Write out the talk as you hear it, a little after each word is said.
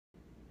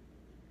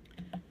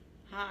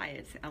Hi,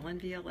 it's Ellen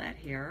Violette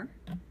here,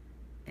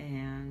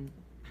 and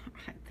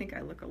I think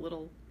I look a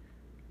little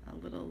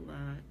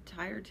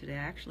tired today.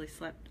 I actually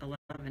slept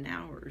 11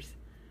 hours,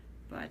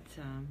 but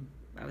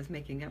I was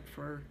making up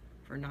for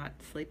not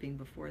sleeping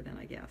before then,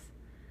 I guess.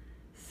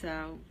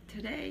 So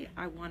today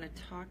I want to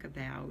talk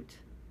about,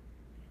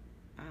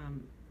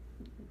 um,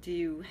 do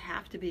you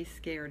have to be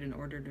scared in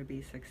order to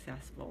be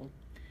successful?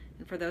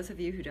 And for those of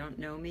you who don't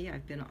know me,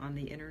 I've been on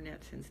the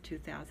internet since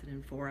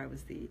 2004. I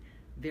was the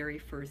very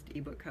first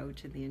ebook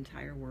coach in the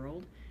entire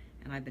world,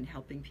 and I've been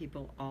helping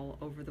people all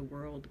over the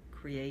world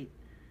create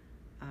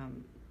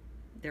um,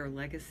 their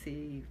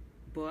legacy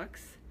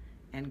books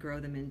and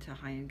grow them into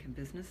high-income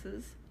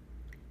businesses.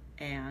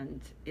 And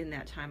in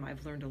that time,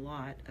 I've learned a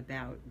lot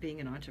about being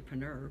an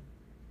entrepreneur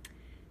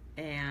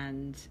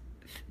and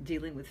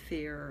dealing with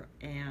fear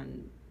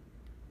and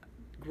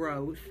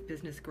growth,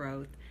 business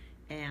growth,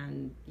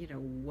 and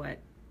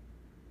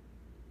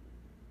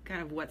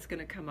what's going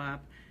to come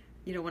up.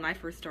 When I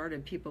first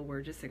started, people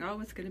were just saying, oh,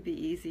 it's going to be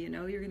easy, you're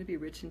going to be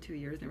rich in 2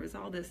 years. And there was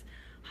all this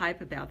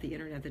hype about the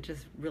internet that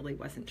just really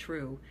wasn't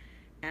true.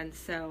 And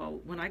so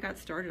when I got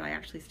started, I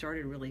actually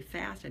started really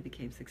fast. I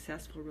became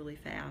successful really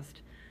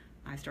fast.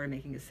 I started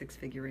making a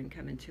six-figure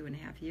income in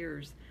 2.5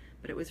 years.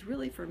 But it was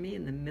really for me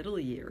in the middle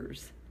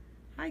years.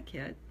 Hi,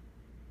 Kit.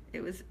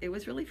 It was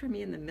really for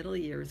me in the middle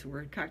years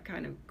where it got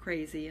kind of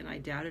crazy, and I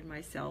doubted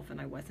myself, and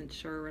I wasn't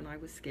sure, and I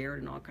was scared,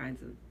 and all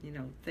kinds of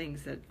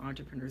things that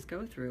entrepreneurs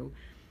go through.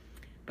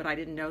 But I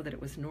didn't know that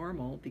it was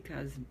normal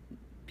because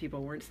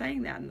people weren't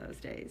saying that in those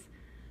days.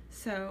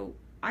 So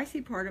I see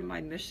part of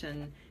my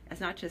mission as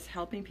not just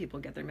helping people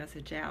get their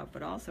message out,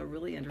 but also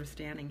really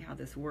understanding how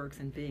this works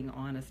and being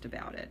honest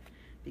about it,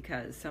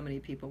 because so many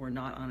people were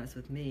not honest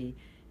with me,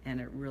 and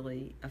it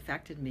really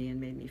affected me and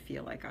made me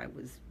feel like I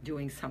was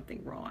doing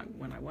something wrong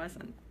when I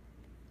wasn't.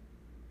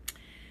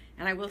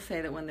 And I will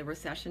say that when the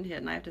recession hit,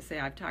 and I have to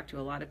say I've talked to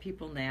a lot of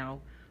people now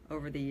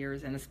over the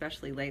years, and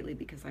especially lately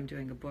because I'm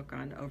doing a book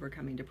on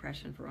overcoming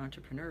depression for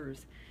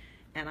entrepreneurs,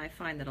 and I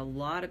find that a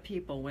lot of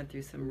people went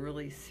through some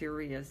really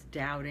serious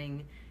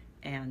doubting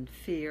and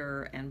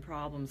fear and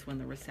problems when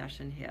the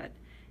recession hit,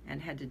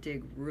 and had to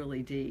dig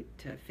really deep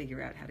to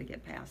figure out how to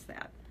get past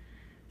that.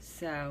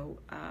 So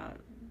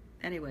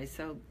anyway,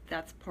 so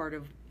that's part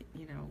of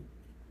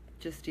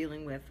just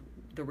dealing with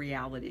the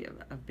reality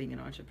of being an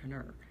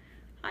entrepreneur.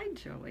 Hi,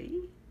 Joey.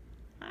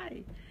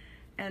 Hi.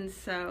 And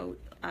so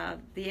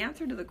the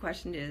answer to the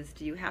question is,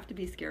 do you have to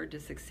be scared to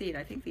succeed?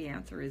 I think the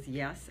answer is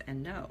yes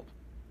and no.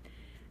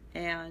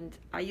 And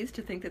I used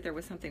to think that there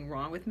was something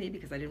wrong with me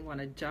because I didn't want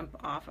to jump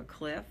off a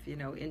cliff,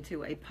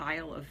 into a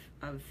pile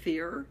of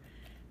fear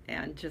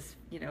and just,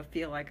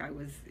 feel like I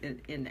was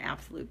in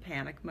absolute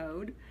panic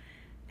mode.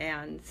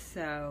 And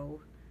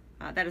so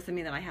that doesn't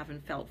mean that I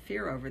haven't felt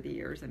fear over the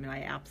years. I mean,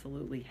 I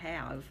absolutely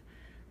have.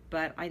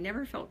 But I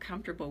never felt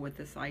comfortable with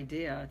this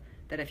idea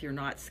that if you're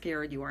not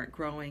scared, you aren't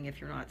growing.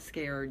 If you're not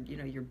scared,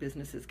 your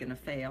business is going to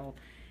fail.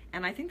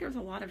 And I think there's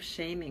a lot of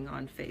shaming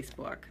on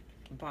Facebook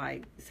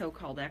by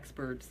so-called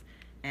experts,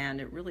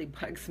 and it really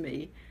bugs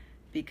me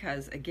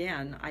because,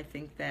 again, I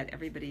think that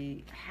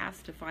everybody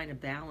has to find a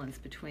balance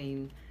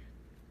between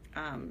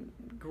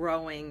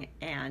growing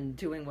and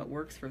doing what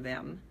works for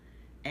them,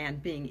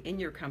 and being in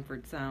your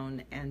comfort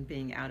zone and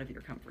being out of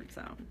your comfort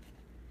zone.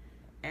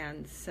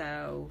 And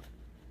so,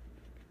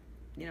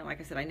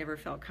 like I said, I never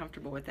felt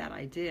comfortable with that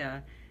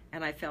idea,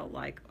 and I felt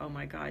like, oh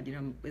my God,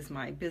 is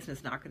my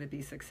business not going to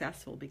be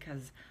successful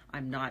because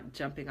I'm not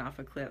jumping off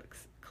of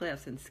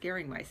cliffs and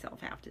scaring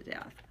myself half to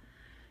death?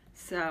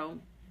 So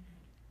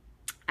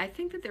I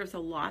think that there's a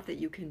lot that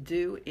you can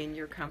do in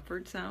your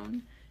comfort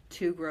zone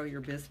to grow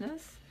your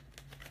business.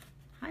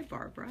 Hi,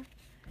 Barbara.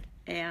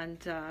 And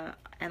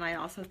I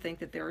also think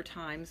that there are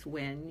times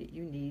when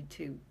you need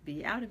to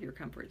be out of your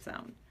comfort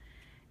zone.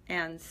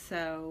 And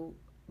so,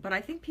 but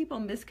I think people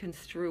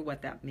misconstrue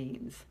what that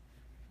means,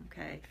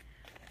 okay?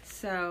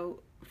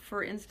 So,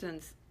 for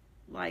instance,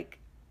 like,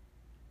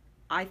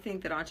 I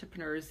think that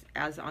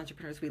as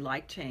entrepreneurs, we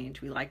like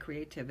change, we like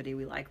creativity,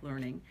 we like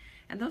learning,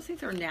 and those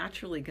things are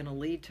naturally going to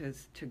lead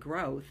to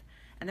growth,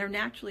 and they're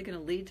naturally going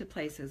to lead to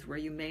places where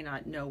you may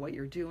not know what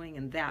you're doing,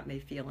 and that may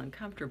feel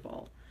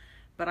uncomfortable.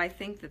 But I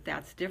think that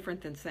that's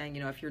different than saying,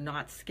 if you're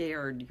not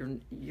scared,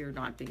 you're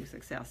not being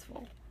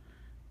successful.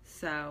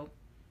 So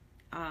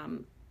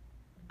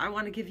I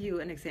want to give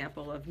you an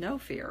example of no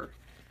fear.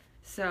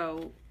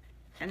 So,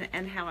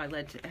 and how it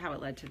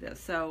led to this.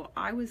 So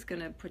I was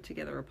going to put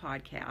together a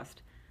podcast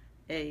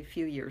a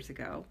few years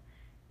ago,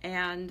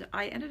 and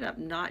I ended up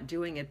not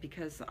doing it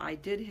because I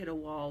did hit a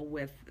wall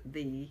with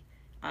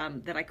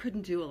that I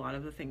couldn't do a lot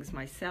of the things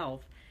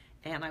myself,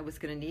 and I was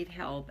going to need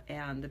help,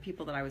 and the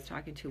people that I was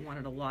talking to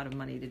wanted a lot of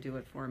money to do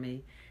it for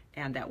me,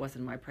 and that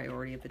wasn't my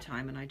priority at the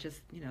time, and I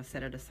just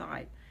set it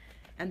aside.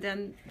 And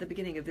then the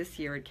beginning of this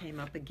year, it came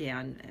up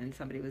again, and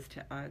somebody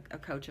a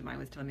coach of mine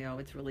was telling me, oh,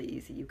 it's really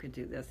easy, you can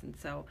do this. And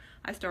so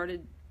I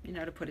started,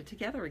 to put it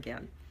together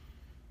again.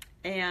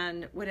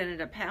 And what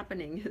ended up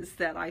happening is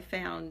that I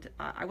found,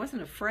 I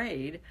wasn't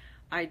afraid,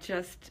 I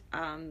just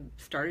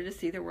started to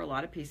see there were a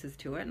lot of pieces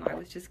to it, and I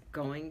was just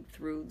going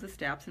through the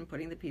steps and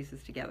putting the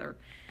pieces together.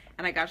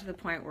 And I got to the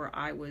point where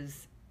I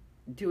was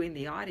doing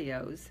the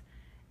audios,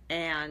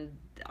 and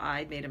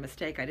I made a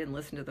mistake. I didn't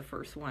listen to the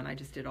first one. I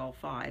just did all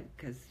 5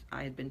 because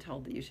I had been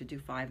told that you should do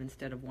 5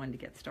 instead of 1 to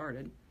get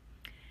started.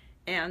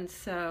 And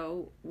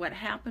so what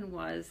happened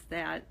was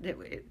that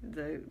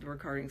the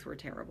recordings were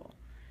terrible.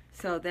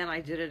 So then I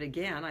did it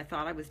again. I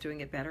thought I was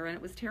doing it better, and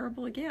it was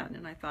terrible again.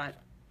 And I thought,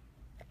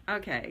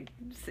 okay,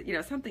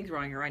 so, something's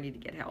wrong here. I need to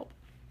get help.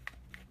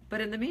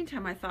 But in the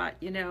meantime, I thought,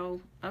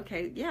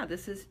 okay, yeah,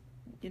 this is,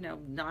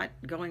 not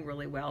going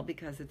really well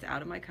because it's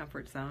out of my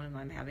comfort zone and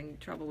I'm having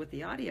trouble with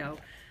the audio.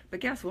 But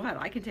guess what?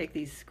 I can take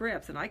these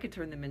scripts and I could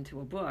turn them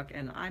into a book,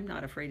 and I'm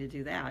not afraid to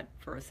do that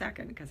for a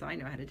second because I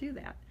know how to do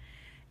that.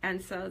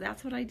 And so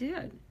that's what I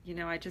did.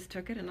 I just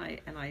took it and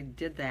I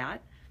did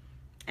that.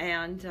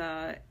 And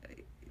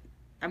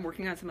I'm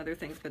working on some other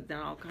things, but then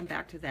I'll come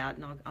back to that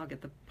and I'll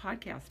get the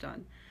podcast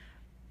done.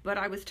 But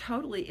I was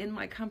totally in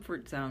my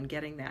comfort zone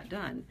getting that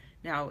done.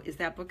 Now, is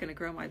that book going to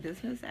grow my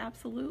business?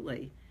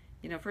 Absolutely.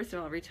 First of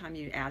all, every time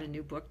you add a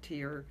new book to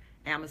your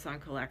Amazon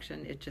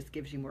collection, it just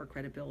gives you more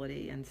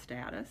credibility and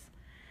status.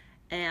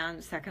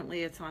 And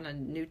secondly, it's on a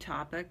new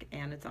topic,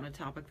 and it's on a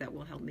topic that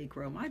will help me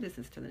grow my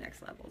business to the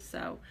next level.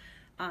 So,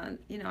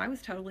 I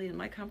was totally in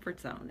my comfort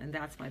zone, and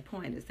that's my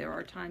point, is there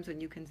are times when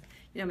you can,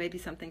 maybe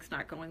something's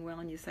not going well,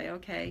 and you say,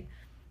 okay,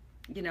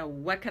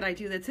 what could I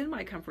do that's in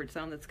my comfort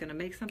zone that's going to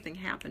make something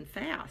happen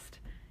fast?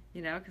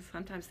 Because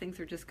sometimes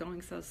things are just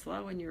going so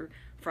slow and you're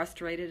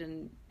frustrated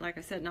and, like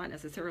I said, not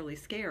necessarily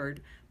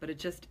scared, but it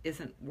just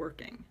isn't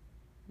working.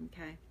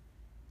 Okay?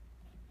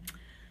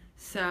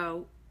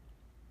 So,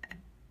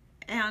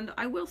 and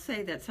I will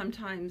say that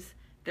sometimes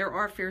there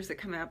are fears that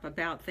come up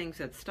about things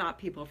that stop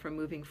people from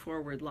moving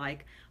forward.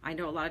 Like, I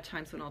know a lot of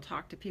times when I'll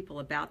talk to people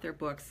about their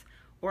books,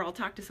 or I'll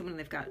talk to someone and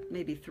they've got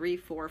maybe 3,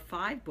 4,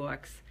 5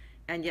 books,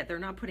 and yet they're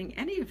not putting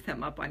any of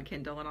them up on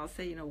Kindle. And I'll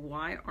say,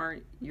 why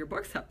aren't your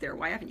books up there?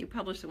 Why haven't you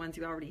published the ones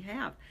you already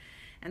have?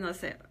 And they'll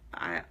say,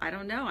 I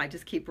don't know. I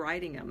just keep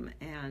writing them.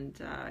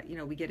 And,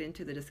 we get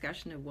into the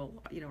discussion of, well,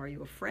 are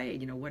you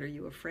afraid? What are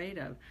you afraid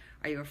of?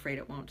 Are you afraid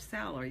it won't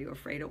sell? Are you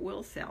afraid it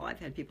will sell? I've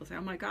had people say,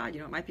 oh my God,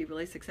 it might be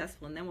really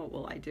successful, and then what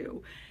will I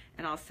do?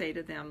 And I'll say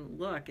to them,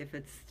 look, if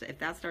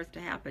that starts to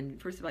happen,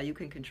 first of all, you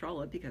can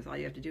control it, because all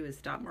you have to do is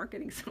stop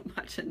marketing so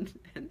much, and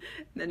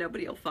then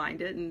nobody will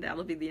find it, and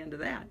that'll be the end of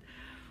that.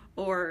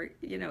 Or,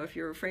 if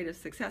you're afraid of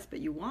success but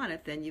you want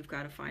it, then you've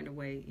got to find a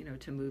way,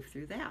 to move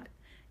through that.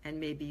 And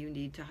maybe you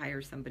need to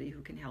hire somebody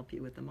who can help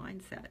you with the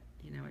mindset.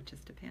 It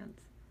just depends.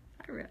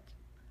 Hi, Rich.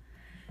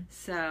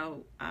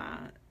 So,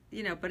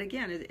 but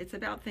again, it's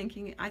about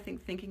thinking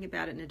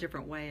about it in a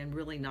different way, and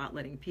really not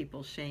letting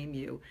people shame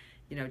you,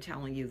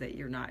 telling you that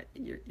you're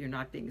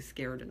not being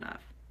scared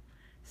enough.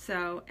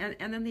 So,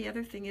 and then the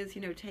other thing is,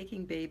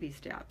 taking baby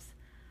steps.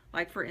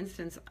 Like, for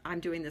instance, I'm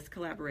doing this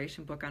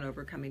collaboration book on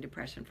overcoming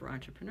depression for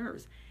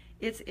entrepreneurs.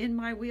 It's in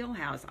my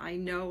wheelhouse. I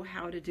know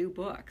how to do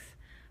books,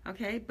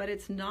 okay? But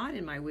it's not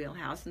in my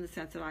wheelhouse in the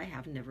sense that I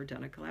have never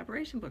done a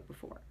collaboration book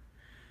before.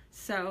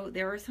 So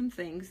there are some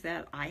things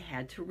that I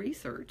had to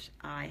research.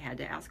 I had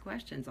to ask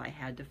questions. I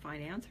had to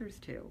find answers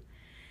to.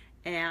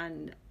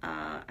 And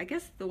I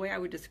guess the way I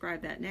would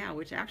describe that now,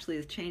 which actually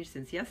has changed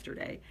since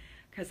yesterday,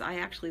 because I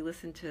actually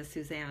listened to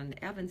Suzanne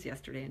Evans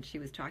yesterday, and she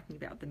was talking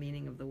about the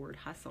meaning of the word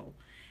hustle.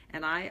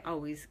 And I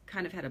always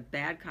kind of had a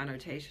bad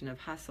connotation of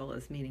hustle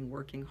as meaning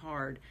working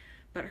hard.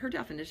 But her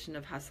definition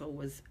of hustle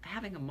was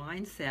having a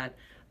mindset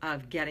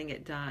of getting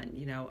it done,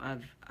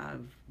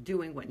 of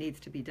doing what needs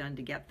to be done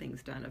to get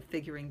things done, of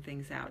figuring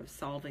things out, of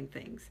solving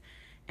things.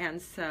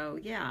 And so,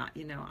 yeah,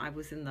 I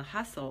was in the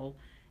hustle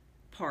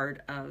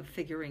part of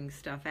figuring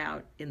stuff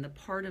out, in the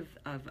part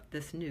of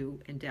this new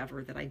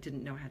endeavor that I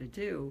didn't know how to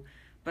do,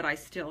 but I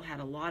still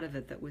had a lot of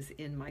it that was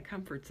in my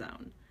comfort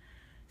zone.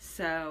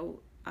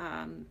 So,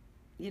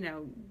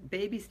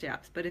 baby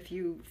steps. But if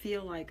you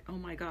feel like, oh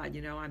my God,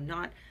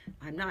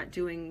 I'm not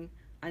doing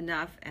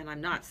enough, and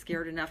I'm not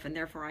scared enough, and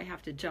therefore I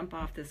have to jump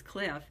off this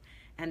cliff,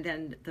 and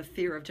then the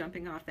fear of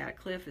jumping off that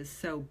cliff is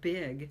so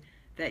big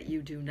that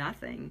you do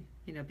nothing,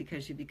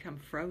 because you become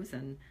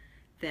frozen,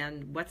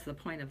 then what's the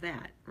point of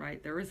that,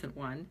 right? There isn't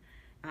one.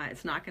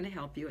 It's not going to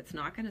help you. It's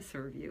not going to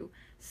serve you.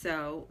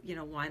 So,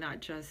 why not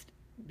just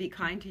be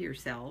kind to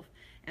yourself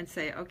and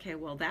say, okay,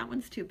 well, that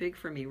one's too big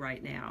for me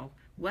right now.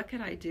 What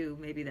could I do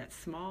maybe that's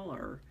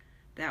smaller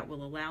that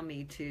will allow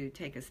me to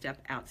take a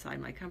step outside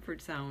my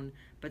comfort zone,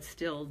 but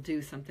still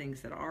do some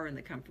things that are in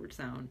the comfort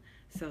zone,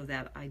 so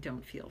that I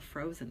don't feel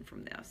frozen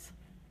from this.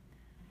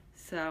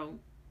 So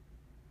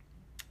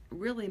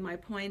really my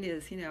point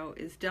is,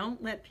 is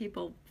don't let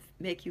people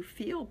make you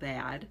feel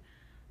bad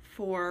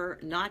for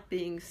not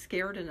being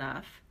scared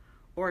enough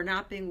or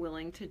not being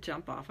willing to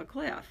jump off a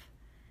cliff.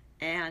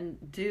 And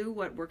do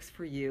what works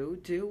for you,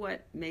 do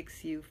what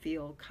makes you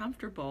feel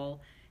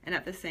comfortable, and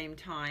at the same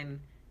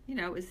time,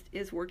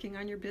 is working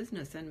on your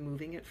business and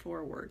moving it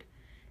forward.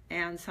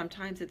 And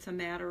sometimes it's a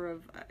matter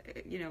of,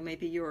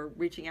 maybe you're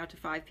reaching out to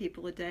 5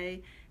 people a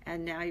day,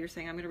 and now you're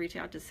saying, I'm going to reach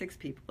out to 6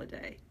 people a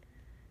day.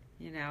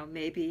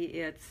 Maybe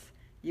it's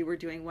you were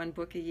doing 1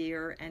 book a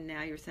year, and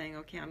now you're saying,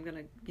 okay, I'm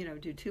going to,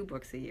 do 2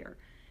 books a year.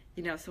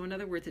 So in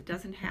other words, it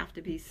doesn't have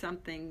to be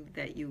something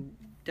that you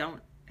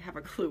don't have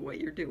a clue what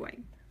you're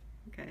doing.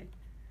 Okay.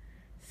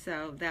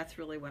 So that's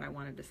really what I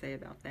wanted to say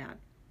about that.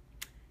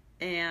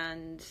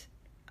 And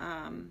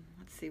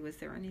let's see, was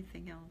there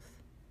anything else?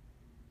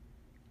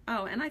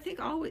 Oh, and I think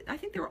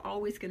there are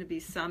always going to be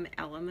some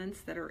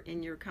elements that are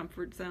in your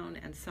comfort zone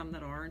and some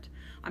that aren't.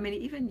 I mean,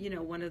 even,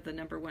 one of the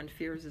number one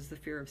fears is the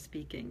fear of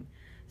speaking.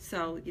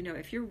 So,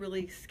 if you're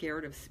really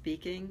scared of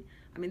speaking,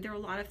 I mean, there are a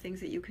lot of things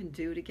that you can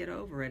do to get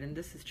over it, and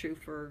this is true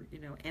for,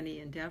 any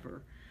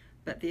endeavor.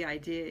 But the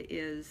idea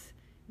is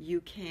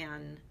you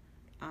can,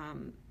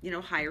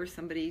 hire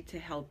somebody to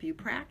help you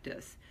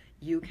practice.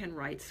 You can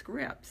write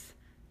scripts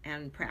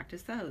and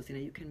practice those.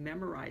 You can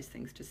memorize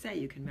things to say.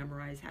 You can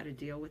memorize how to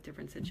deal with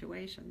different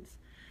situations.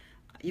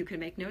 You can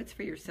make notes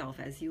for yourself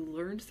as you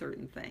learn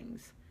certain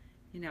things.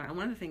 And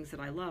one of the things that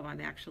I love,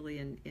 I'm actually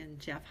in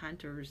Jeff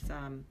Hunter's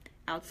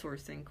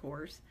outsourcing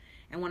course,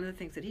 and one of the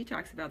things that he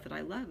talks about that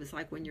I love is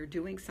like when you're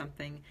doing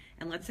something,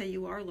 and let's say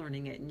you are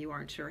learning it and you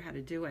aren't sure how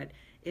to do it,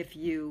 if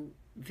you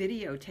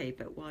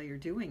videotape it while you're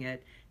doing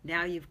it,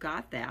 now you've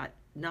got that,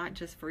 not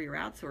just for your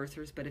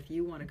outsourcers, but if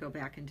you want to go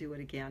back and do it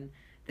again,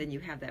 then you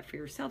have that for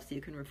yourself, so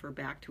you can refer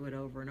back to it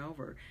over and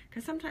over.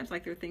 Because sometimes,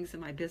 like, there are things in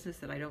my business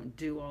that I don't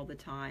do all the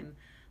time.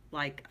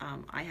 Like,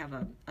 I have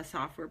a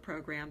software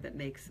program that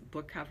makes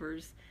book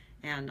covers,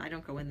 and I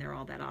don't go in there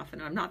all that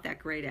often. I'm not that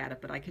great at it,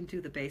 but I can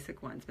do the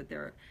basic ones. But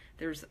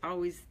there's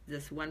always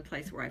this one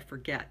place where I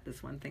forget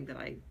this one thing that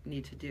I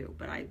need to do.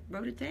 But I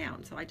wrote it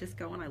down, so I just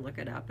go and I look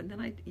it up, and then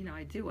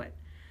I do it.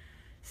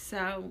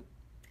 So,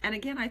 and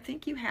again, I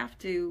think you have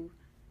to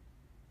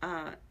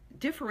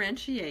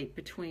differentiate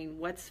between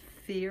what's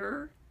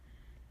fear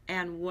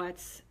and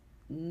what's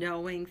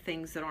knowing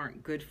things that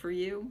aren't good for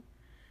you.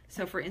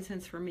 So for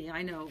instance, for me,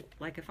 I know,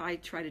 like, if I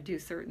try to do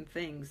certain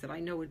things that I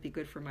know would be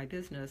good for my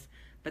business,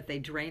 but they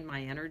drain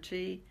my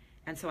energy,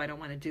 and so I don't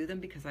want to do them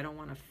because I don't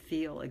want to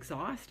feel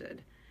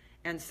exhausted.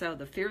 And so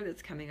the fear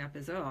that's coming up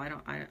is, I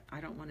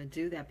don't want to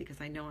do that because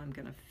I know I'm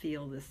going to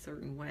feel this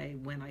certain way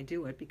when I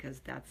do it,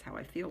 because that's how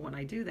I feel when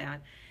I do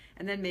that.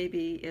 And then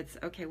maybe it's,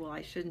 okay, well,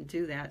 I shouldn't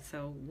do that.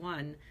 So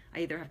 1, I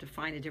either have to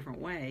find a different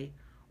way,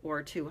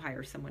 or 2,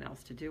 hire someone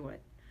else to do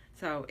it.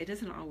 So it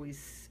isn't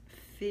always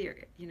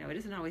fear, it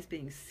isn't always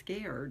being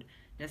scared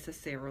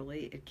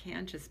necessarily. It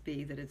can just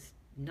be that it's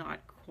not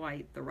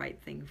quite the right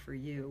thing for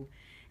you.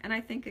 And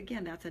I think,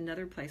 again, that's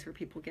another place where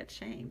people get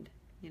shamed,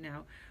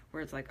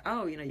 where it's like,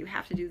 oh, you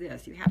have to do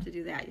this, you have to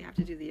do that, you have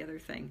to do the other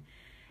thing.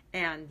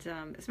 And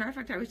as a matter of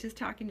fact, I was just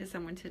talking to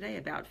someone today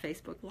about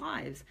Facebook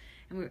Lives,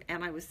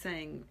 and I was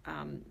saying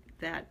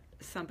that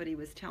somebody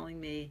was telling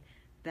me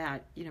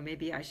that,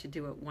 maybe I should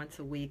do it once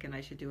a week and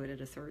I should do it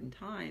at a certain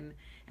time.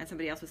 And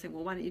somebody else was saying,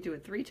 well, why don't you do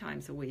it 3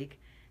 times a week?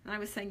 And I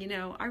was saying,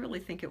 I really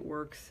think it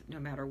works no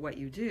matter what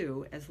you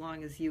do, as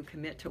long as you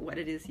commit to what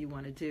it is you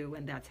want to do,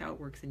 and that's how it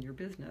works in your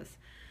business.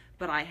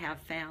 But I have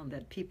found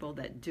that people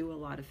that do a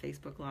lot of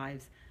Facebook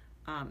Lives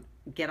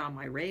get on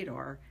my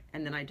radar,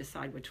 and then I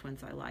decide which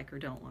ones I like or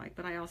don't like.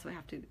 But I also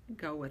have to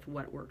go with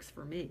what works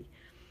for me.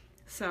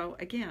 So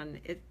again,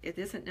 it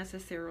isn't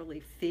necessarily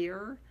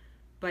fear,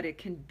 but it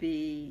can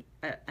be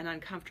an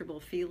uncomfortable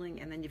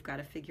feeling, and then you've got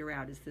to figure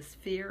out, is this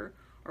fear,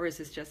 or is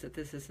this just that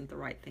this isn't the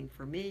right thing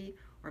for me,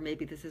 or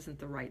maybe this isn't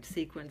the right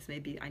sequence,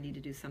 maybe I need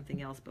to do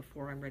something else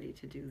before I'm ready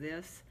to do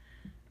this.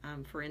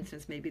 For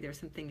instance, maybe there's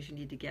some things you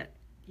need to get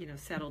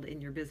settled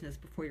in your business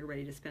before you're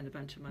ready to spend a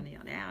bunch of money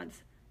on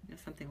ads,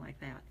 something like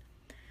that.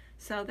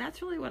 So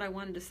that's really what I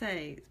wanted to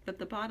say. But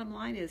the bottom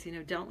line is,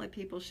 don't let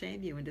people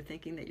shame you into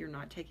thinking that you're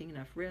not taking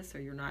enough risks,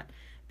 or you're not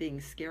being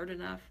scared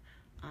enough.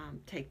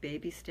 Take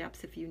baby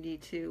steps if you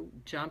need to.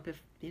 Jump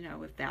if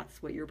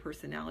that's what your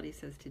personality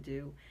says to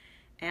do.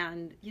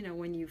 And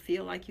when you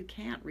feel like you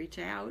can't, reach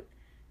out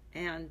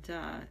and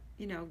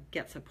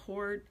get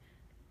support,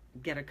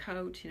 get a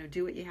coach.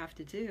 Do what you have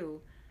to do.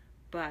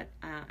 But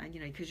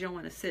because you don't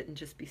want to sit and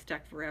just be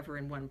stuck forever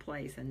in one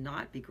place and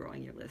not be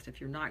growing your list. If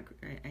you're not,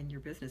 and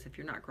your business, if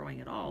you're not growing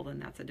at all, then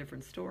that's a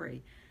different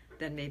story.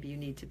 Then maybe you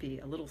need to be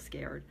a little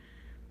scared.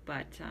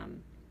 But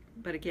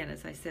again,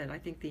 as I said, I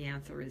think the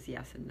answer is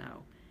yes and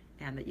no,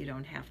 and that you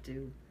don't have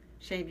to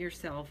shame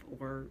yourself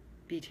or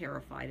be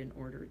terrified in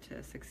order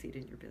to succeed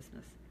in your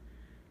business.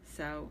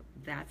 So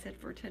that's it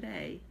for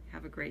today.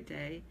 Have a great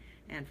day.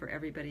 And for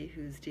everybody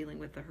who's dealing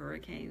with the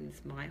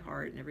hurricanes, my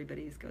heart and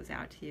everybody's goes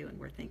out to you, and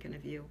we're thinking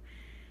of you.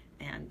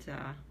 And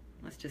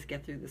let's just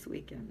get through this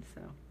weekend.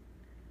 So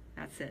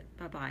that's it.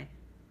 Bye-bye.